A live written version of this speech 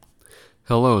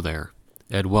Hello there,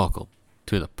 and welcome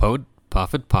to the Puffin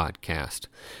Podcast.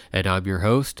 And I'm your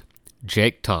host,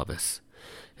 Jake Thomas.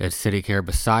 And sitting here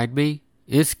beside me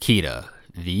is Kita,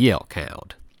 the elk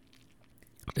hound.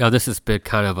 Now, this has been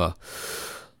kind of a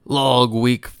long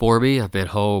week for me. I've been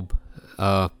home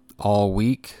all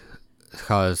week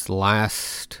because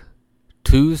last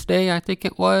Tuesday, I think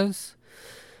it was.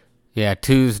 Yeah,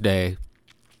 Tuesday,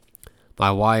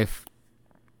 my wife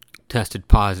tested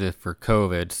positive for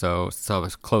COVID, so I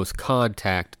was close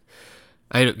contact.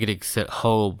 I ended up getting sent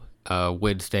home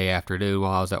Wednesday afternoon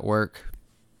while I was at work.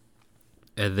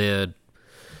 And then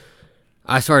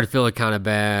I started feeling kind of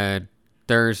bad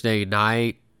Thursday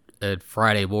night, and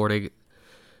Friday morning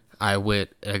I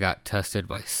went and I got tested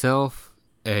myself,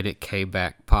 and it came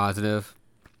back positive.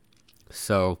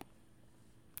 So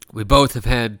we both have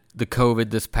had the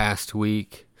COVID this past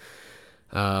week.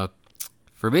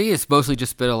 For me, it's mostly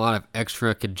just been a lot of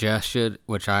extra congestion,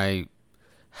 which I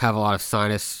have a lot of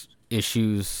sinus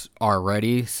issues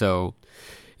already, so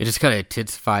it just kind of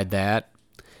intensified that.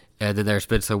 And then there's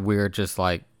been some weird, just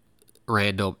like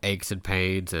random aches and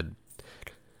pains, and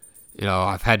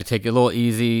I've had to take it a little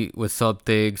easy with some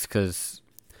things because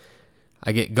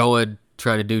I get going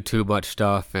trying to do too much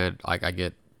stuff, and like I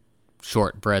get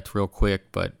short breath real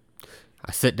quick. But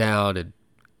I sit down and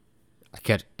I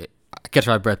catch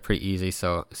my breath pretty easy,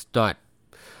 so it's not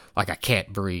like I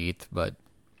can't breathe, but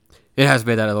it has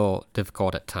made that a little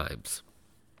difficult at times.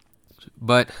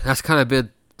 But that's kind of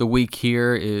been the week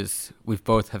here. Is we've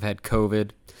both have had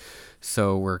COVID,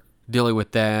 so we're dealing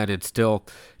with that, and still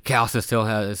Calsa still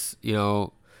has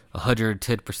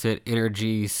 110%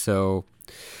 energy, so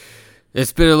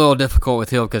it's been a little difficult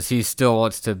with him because he still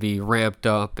wants to be ramped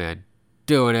up and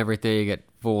doing everything at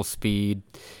full speed,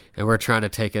 and we're trying to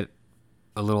take it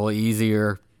a little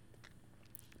easier.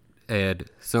 And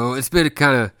so it's been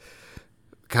kind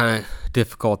of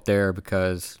difficult there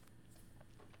because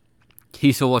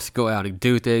he still wants to go out and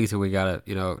do things, and we gotta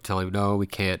tell him no, we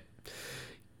can't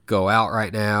go out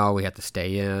right now, we have to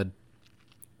stay in.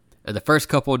 And the first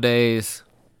couple of days,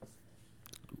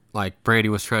 like, Brandy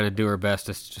was trying to do her best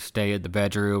to just stay in the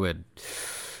bedroom and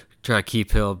try to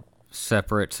keep him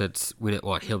separate since we didn't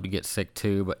want him to get sick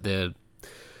too. But then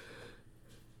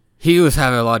he was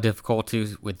having a lot of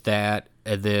difficulties with that.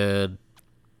 And then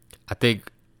I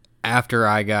think after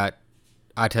I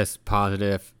tested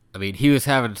positive, he was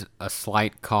having a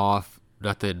slight cough,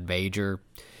 nothing major,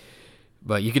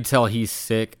 but you can tell he's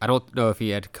sick. I don't know if he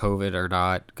had COVID or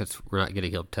not because we're not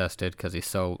getting him tested because he's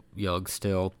so young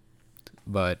still.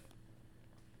 But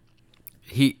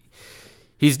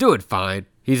he's doing fine.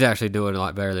 He's actually doing a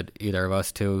lot better than either of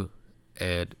us too.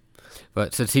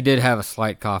 But since he did have a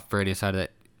slight cough, Brandy decided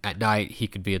that at night he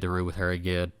could be in the room with her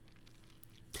again.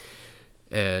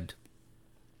 And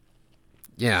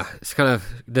yeah, it's kind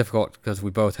of difficult because we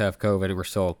both have COVID and we're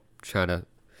still trying to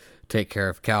take care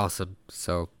of Callison.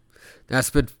 So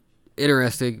that's been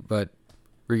interesting, but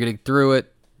we're getting through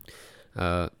it.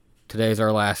 Today's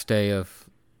our last day of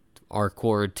our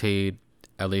quarantine,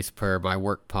 at least per my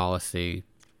work policy.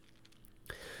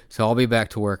 So I'll be back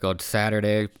to work on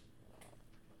Saturday.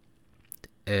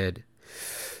 And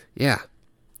yeah,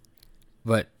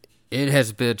 but it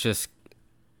has been it's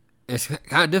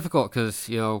kind of difficult because,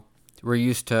 we're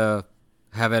used to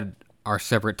having our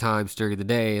separate times during the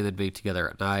day and then being together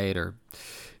at night or,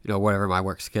 whatever my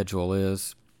work schedule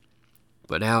is.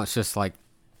 But now it's just like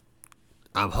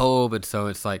I'm home, and so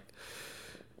it's like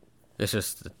it's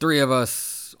just the three of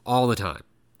us all the time.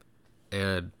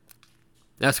 And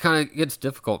that's kind of gets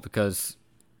difficult because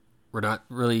we're not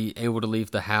really able to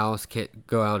leave the house, can't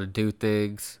go out and do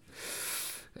things.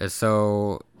 And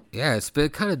so, yeah, it's been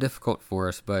kind of difficult for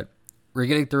us, but we're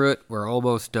getting through it. We're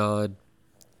almost done.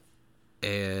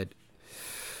 And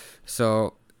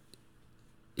so,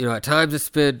 at times it's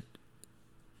been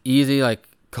easy, like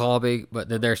calming, but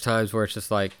then there's times where it's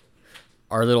just like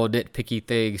our little nitpicky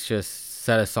things just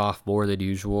set us off more than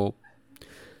usual.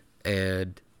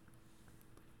 And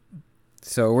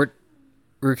so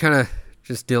we're kind of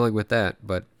just dealing with that.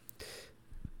 But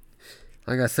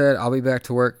like I said, I'll be back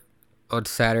to work on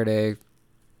Saturday.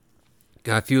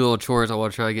 Got a few little chores I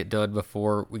want to try and get done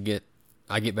before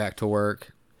I get back to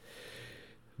work.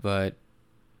 But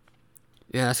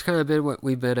yeah, that's kind of been what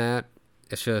we've been at.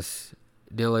 It's just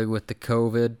dealing with the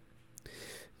COVID,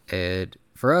 and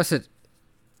for us, it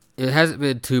hasn't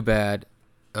been too bad.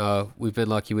 We've been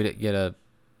lucky we didn't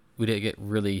get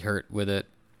really hurt with it.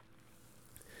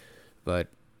 But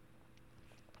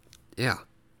yeah,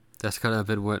 that's kind of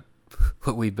been what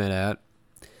we've been at.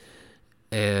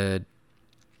 And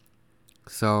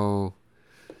so,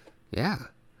 yeah,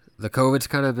 the COVID's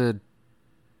kind of been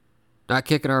not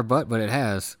kicking our butt, but it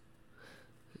has.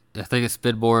 I think it's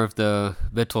been more of the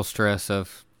mental stress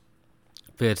of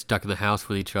being stuck in the house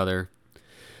with each other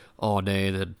all day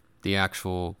than the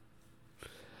actually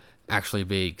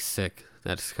being sick.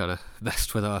 That's kind of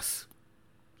messed with us.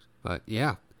 But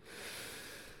yeah.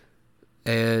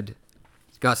 And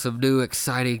got some new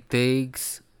exciting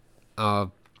things.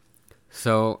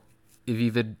 So if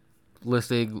you've been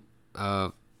listening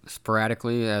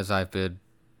sporadically as I've been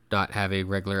not having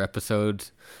regular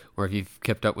episodes, or if you've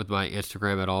kept up with my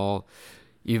Instagram at all,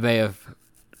 you may have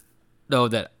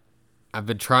known that I've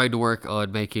been trying to work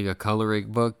on making a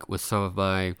coloring book with some of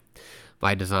my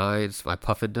designs, my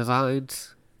puffin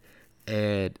designs,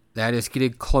 and that is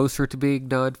getting closer to being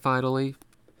done finally.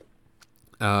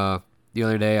 The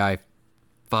other day I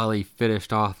finally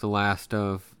finished off the last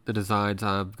of the designs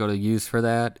I'm going to use for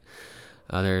that.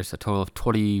 There's a total of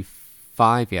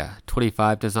 25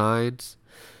 designs.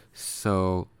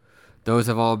 So those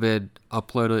have all been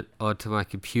uploaded onto my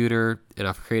computer, and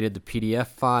I've created the PDF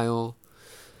file.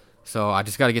 So I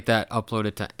just got to get that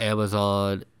uploaded to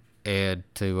Amazon, and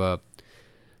I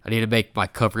need to make my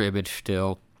cover image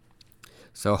still.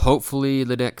 So hopefully in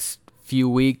the next few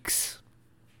weeks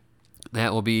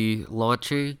that will be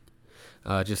launching.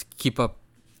 Just keep up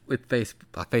with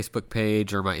my Facebook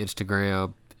page or my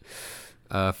Instagram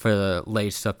for the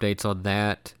latest updates on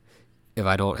that, if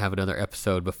I don't have another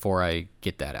episode before I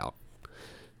get that out.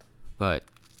 But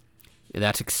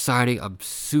that's exciting. I'm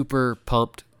super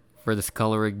pumped for this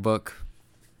coloring book.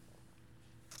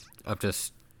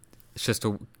 It's just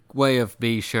a way of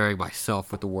me sharing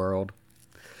myself with the world,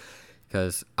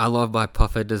 because I love my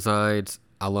puffin designs.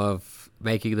 I love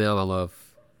making them. I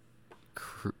love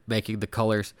making the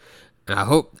colors, and I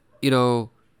hope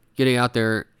getting out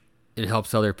there, it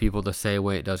helps other people the same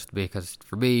way it does to me, because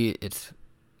for me it's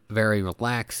very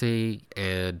relaxing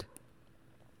and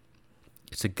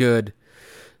it's a good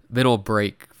mental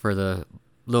break for the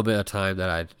little bit of time that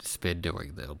I spend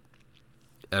doing them.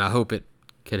 And I hope it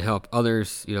can help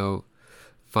others,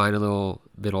 find a little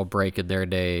mental break in their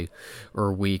day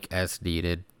or week as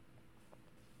needed.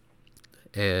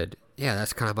 And yeah,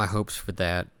 that's kind of my hopes for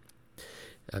that.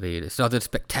 I mean, it's nothing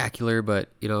spectacular, but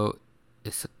it'll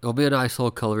be a nice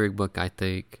little coloring book, I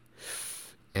think.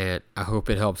 And I hope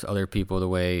it helps other people the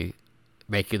way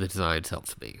making the designs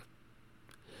helps me.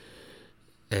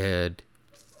 And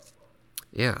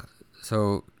yeah,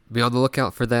 so be on the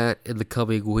lookout for that in the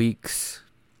coming weeks.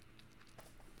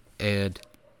 And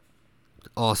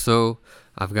also,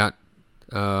 I've got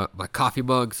my coffee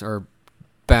mugs are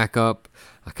back up.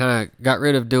 I kind of got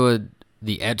rid of doing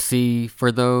the Etsy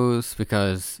for those,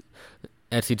 because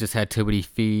Etsy just had too many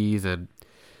fees, and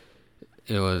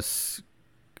it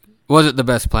wasn't the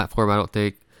best platform, I don't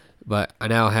think. But I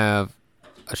now have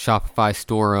a Shopify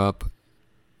store up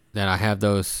that I have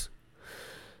those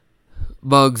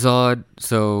mugs on.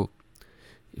 So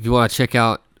if you want to check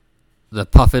out the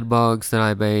puffin mugs that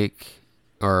I make,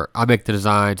 or I make the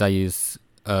designs, I use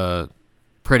a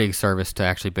printing service to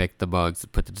actually make the mugs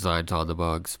and put the designs on the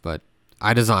mugs, but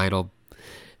I design them,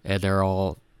 and they're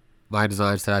all my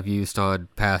designs that I've used on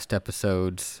past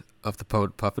episodes of the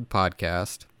Puffin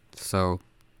podcast. So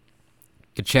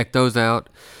you can check those out.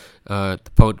 The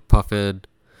Puffin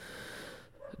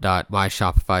 .my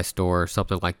Shopify store,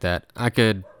 something like that. I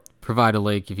could provide a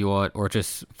link if you want, or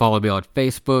just follow me on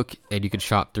Facebook, and you can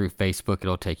shop through Facebook, and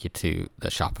it'll take you to the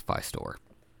Shopify store.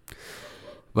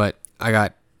 But I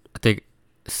got, I think,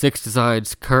 6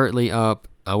 designs currently up.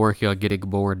 I'm working on getting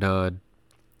more done.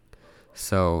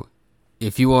 So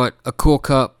if you want a cool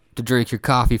cup to drink your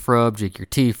coffee from, drink your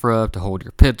tea from, to hold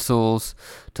your pencils,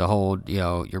 to hold,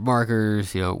 your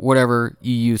markers, whatever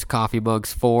you use coffee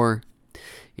mugs for,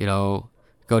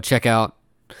 go check out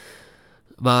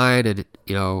mine. And,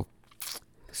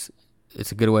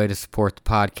 it's a good way to support the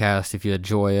podcast if you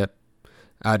enjoy it.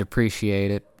 I'd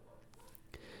appreciate it.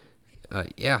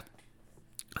 Yeah,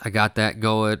 I got that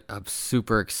going. I'm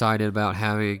super excited about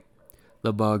having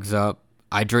the mugs up.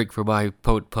 I drink from my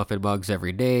Potent Puffin mugs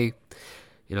every day.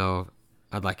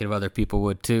 I'd like it if other people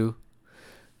would too.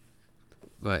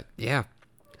 But yeah,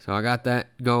 so I got that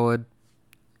going.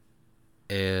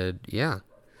 And yeah,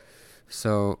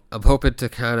 so I'm hoping to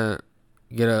kind of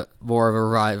get a more of a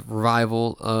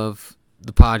revival of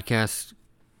the podcast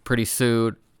pretty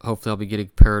soon. Hopefully I'll be getting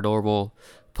Paranormal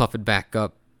Puffin back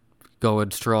up,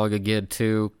 going strong again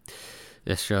too.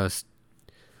 It's just,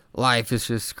 life is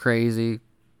just crazy.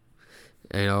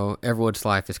 Everyone's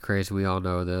life is crazy. We all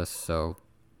know this. So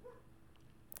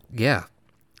yeah,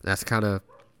 that's kind of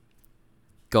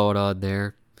going on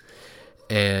there.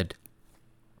 And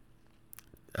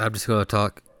I'm just going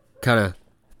to kind of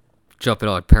jumping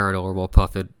on paranormal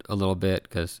puffing a little bit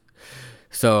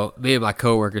so me and my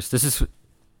coworkers, this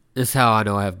is how I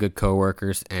know I have good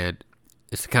coworkers, and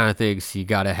it's the kind of things you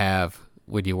gotta have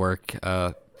when you work.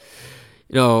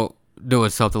 Doing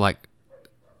something like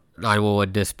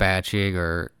 911 dispatching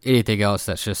or anything else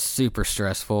that's just super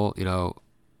stressful.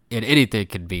 And anything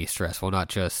can be stressful, not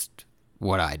just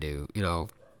what I do.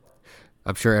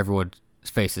 I'm sure everyone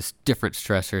faces different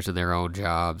stressors in their own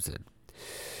jobs, and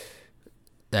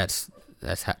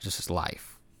just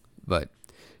life. But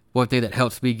one thing that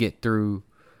helps me get through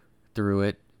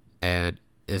it and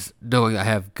is knowing I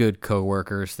have good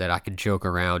coworkers that I can joke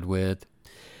around with.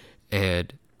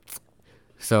 And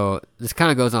so this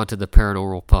kind of goes on to the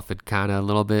paranormal puffin kind of a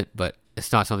little bit, but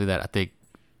it's not something that I think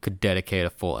could dedicate a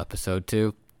full episode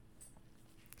to.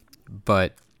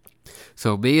 But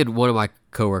so me and one of my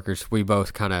coworkers, we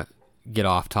both kind of get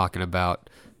off talking about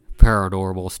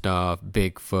paranormal stuff,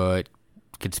 Bigfoot,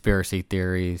 conspiracy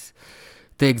theories,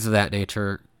 things of that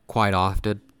nature quite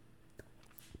often.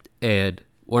 And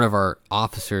one of our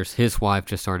officers, his wife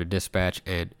just started dispatch,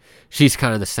 and she's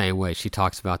kind of the same way. She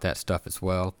talks about that stuff as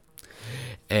well.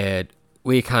 And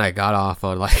we kind of got off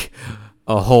on like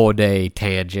a whole day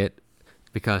tangent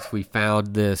because we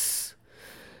found this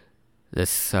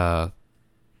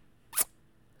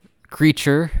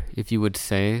creature, if you would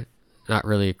say. Not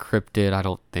really a cryptid, I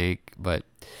don't think, but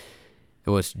it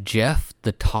was Jeff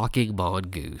the talking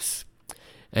mongoose.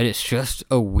 And it's just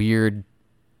a weird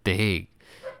thing.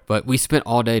 But we spent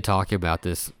all day talking about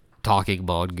this talking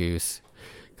mongoose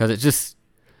because it's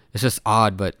just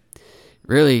odd. But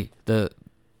really, the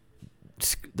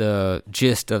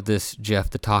gist of this Jeff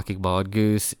the talking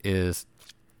mongoose is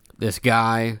this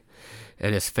guy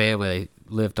and his family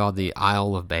lived on the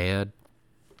Isle of Man,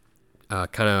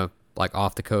 kind of like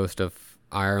off the coast of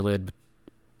Ireland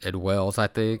and Wales, I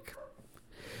think.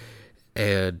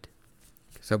 And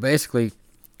so basically,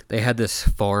 they had this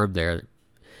farm there.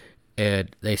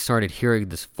 And they started hearing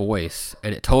this voice,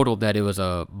 and it told them that it was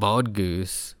a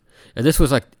mongoose. And this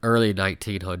was like early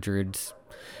 1900s.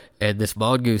 And this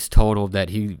mongoose told them that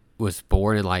he was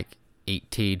born in like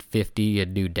 1850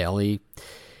 in New Delhi.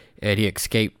 And he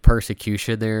escaped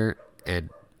persecution there and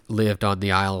lived on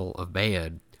the Isle of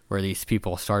Man, where these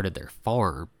people started their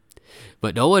farm.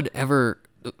 But no one ever,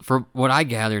 from what I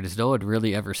gathered, is no one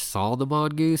really ever saw the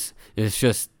mongoose. It's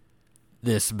just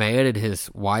this man and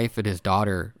his wife and his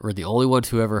daughter were the only ones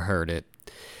who ever heard it.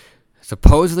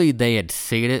 Supposedly they had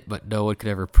seen it, but no one could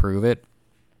ever prove it.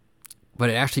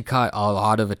 But it actually caught a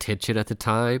lot of attention at the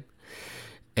time.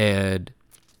 And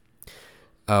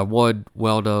one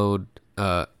well-known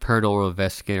paranormal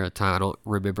investigator at the time, I don't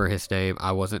remember his name.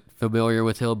 I wasn't familiar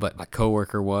with him, but my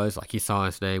coworker was. Like, he saw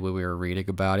his name when we were reading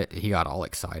about it, and he got all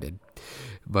excited.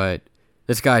 But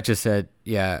this guy just said,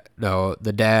 yeah, no,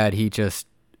 the dad, he just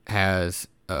has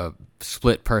a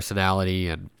split personality,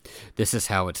 and this is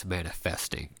how it's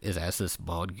manifesting, is as this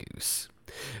mongoose.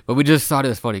 But we just thought it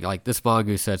was funny. Like, this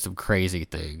mongoose said some crazy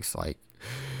things. Like,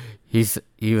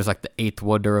 he was like the eighth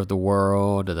wonder of the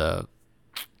world, the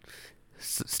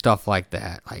stuff like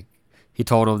that. Like, he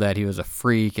told him that he was a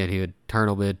freak, and he would turn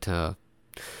him into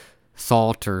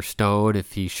salt or stone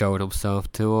if he showed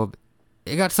himself to him.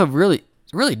 It got some really,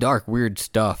 really dark, weird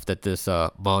stuff that this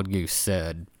mongoose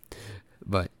said.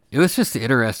 But it was just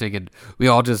interesting, and we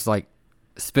all just like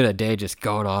spent a day just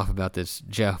going off about this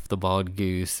Jeff the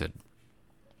mongoose and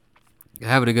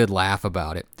having a good laugh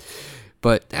about it.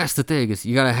 But that's the thing, is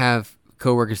you gotta have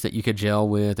coworkers that you can gel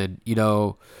with, and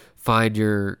find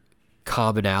your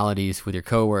commonalities with your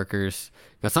coworkers.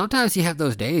 Because sometimes you have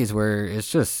those days where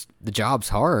it's just the job's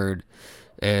hard,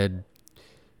 and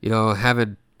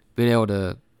having been able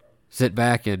to sit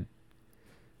back and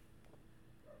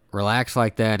relax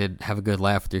like that and have a good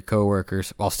laugh with your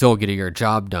coworkers while still getting your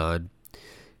job done,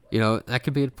 that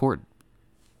can be important.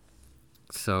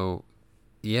 So,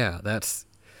 yeah, that's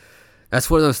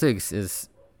one of those things is,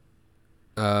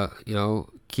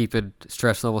 keeping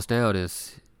stress levels down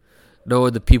is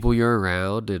knowing the people you're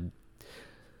around and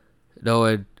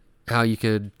knowing how you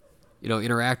can,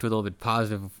 interact with them in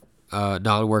positive,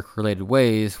 non-work related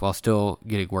ways while still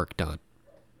getting work done.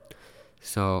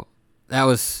 So that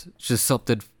was just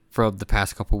something from the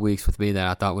past couple weeks with me that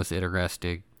I thought was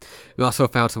interesting. We also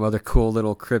found some other cool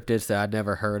little cryptids that I'd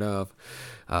never heard of.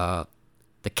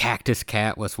 The cactus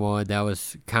cat was one. That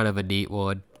was kind of a neat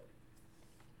one.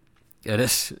 And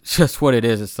it's just what it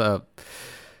is. It's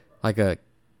like a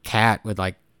cat with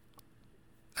like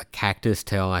a cactus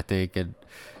tail, I think. And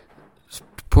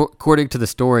according to the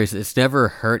stories, it's never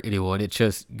hurt anyone. It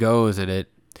just goes and it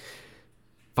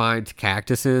finds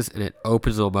cactuses and it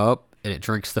opens them up and it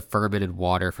drinks the fermented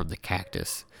water from the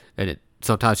cactus. and it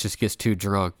sometimes just gets too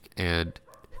drunk and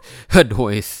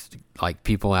annoys like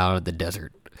people out in the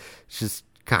desert. It's just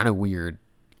kind of weird,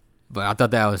 but I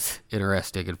thought that was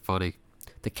interesting and funny.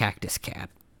 The cactus cat.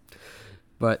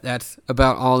 But that's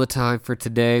about all the time for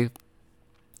today.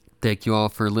 Thank you all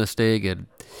for listening, and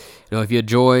if you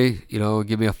enjoy,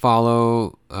 give me a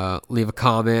follow, leave a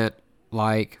comment,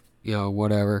 like,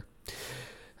 whatever.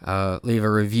 Leave a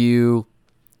review,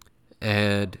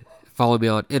 and follow me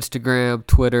on Instagram,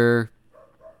 Twitter,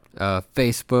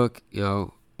 Facebook,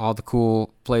 all the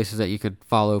cool places that you can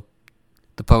follow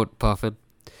the Potent Puffin.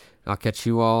 I'll catch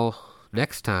you all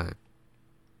next time.